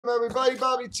Everybody,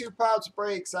 Bobby Two Pops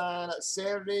breaks on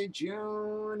Saturday,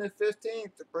 June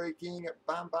 15th. Breaking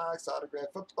bomb box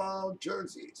autograph football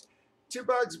jerseys. Two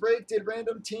bucks break did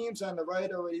random teams on the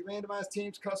right. Already randomized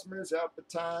teams. Customers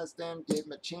advertised them, gave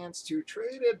them a chance to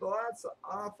trade it. Lots of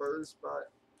offers,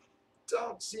 but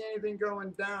don't see anything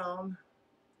going down.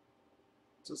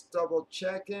 Just double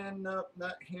checking. Nope,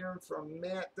 not hearing from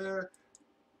Matt there.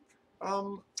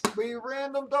 We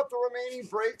randomed up the remaining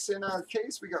breaks in our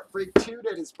case. We got break 2,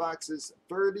 that is boxes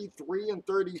 33 and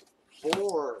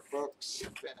 34, folks.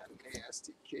 Been a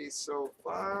nasty case so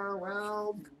far.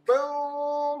 Well,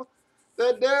 boom!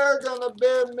 That they're gonna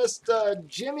be Mr.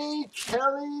 Jimmy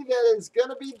Kelly. That is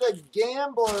gonna be the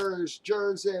Gamblers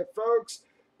jersey, folks.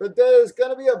 But there's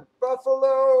gonna be a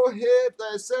Buffalo hit.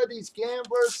 I said these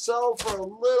Gamblers sell for a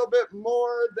little bit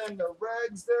more than the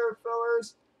Regs there,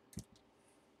 fellas.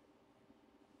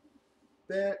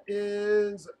 That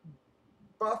is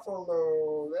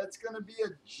Buffalo. That's going to be a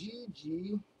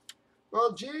Gigi.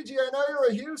 Well, Gigi, I know you're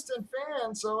a Houston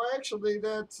fan, so actually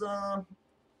that's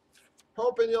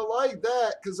hoping you'll like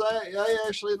that because I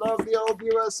actually love the old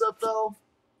USFL.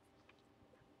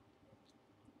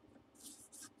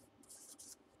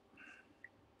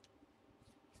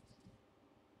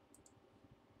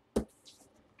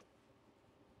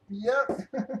 Yep.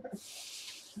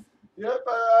 Yep,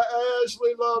 I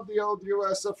actually love the old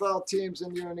USFL teams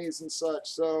and unis and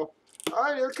such. So, all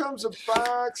right, here comes a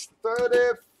box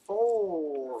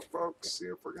 34. Folks, see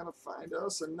if we're going to find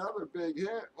us another big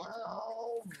hit.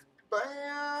 Well,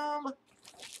 bam.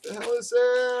 The hell is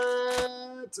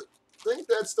it? I think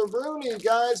that's the Rooney,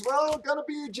 guys. Well, going to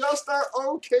be just our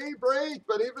okay break.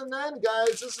 But even then,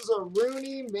 guys, this is a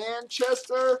Rooney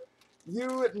Manchester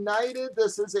United.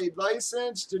 This is a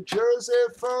licensed jersey,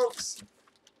 folks.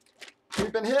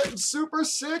 We've been hitting super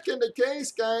sick in the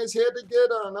case, guys. Had to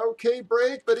get an okay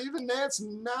break, but even that's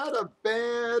not a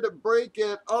bad break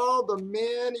at all. The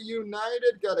Man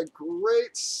United got a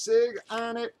great sig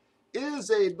on it. Is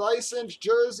a licensed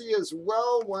jersey as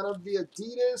well, one of the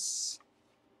Adidas.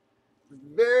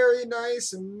 Very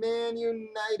nice, Man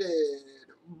United.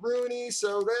 Rooney,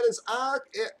 so that is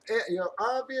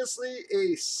obviously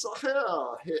a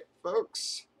hit,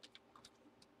 folks.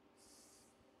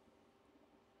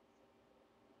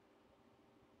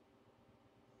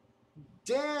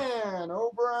 Dan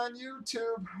over on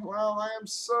YouTube. Well, I am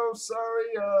so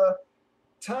sorry.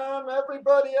 Tom,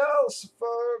 everybody else,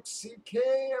 folks. CK,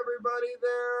 everybody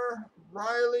there.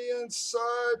 Riley and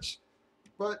such.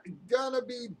 But gonna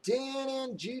be Dan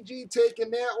and Gigi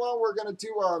taking that one. We're gonna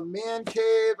do our Man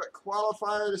Cave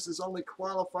qualifier. This is only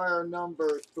qualifier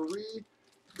number 3.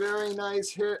 Very nice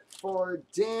hit for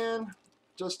Dan.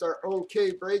 Just our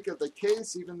okay break of the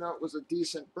case, even though it was a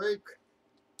decent break.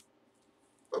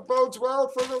 But bodes well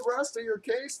for the rest of your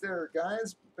case there,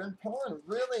 guys. Been pulling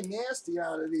really nasty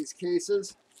out of these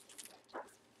cases.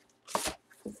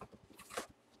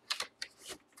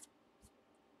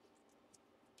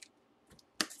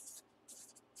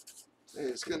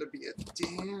 There's going to be a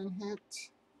Dan hit.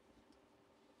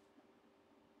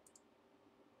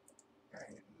 All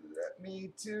right, let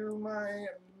me do my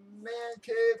Man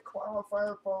Cave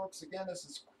qualifier, folks. Again, this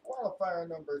is qualifier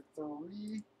number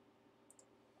 3.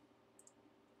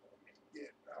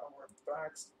 Get our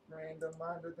box random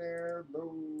under there,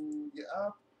 load you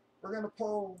up. We're going to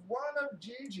pull one of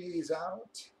Gigi's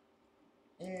out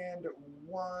and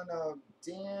one of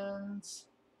Dan's.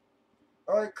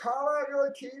 All right, call out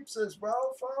your keeps as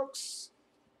well, folks.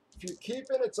 If you keep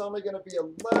it, it's only going to be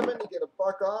 11 to get a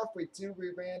buck off. We do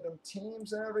re-random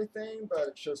teams and everything, but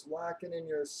it's just locking in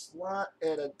your slot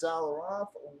at $1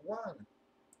 off. 1,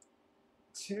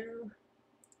 2,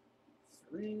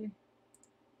 3,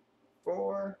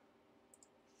 4,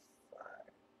 5,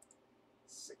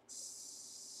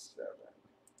 6, 7,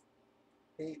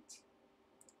 8,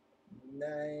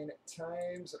 9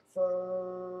 times,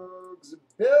 folks.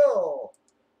 Bill.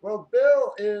 Well,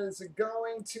 Bill is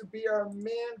going to be our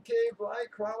Man Cave Light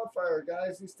qualifier,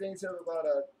 guys. These things have about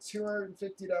a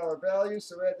 $250 value,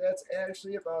 so that's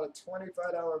actually about a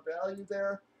 $25 value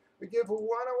there. We give one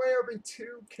away every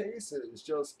 2 cases.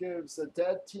 Just gives the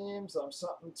dead teams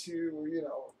something to,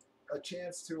 a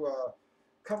chance to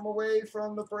come away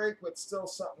from the break with still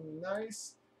something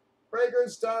nice.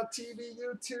 Breakers.tv,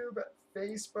 YouTube,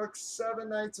 Facebook, 7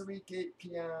 nights a week, 8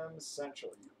 p.m.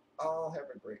 Central. You all have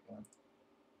a great one.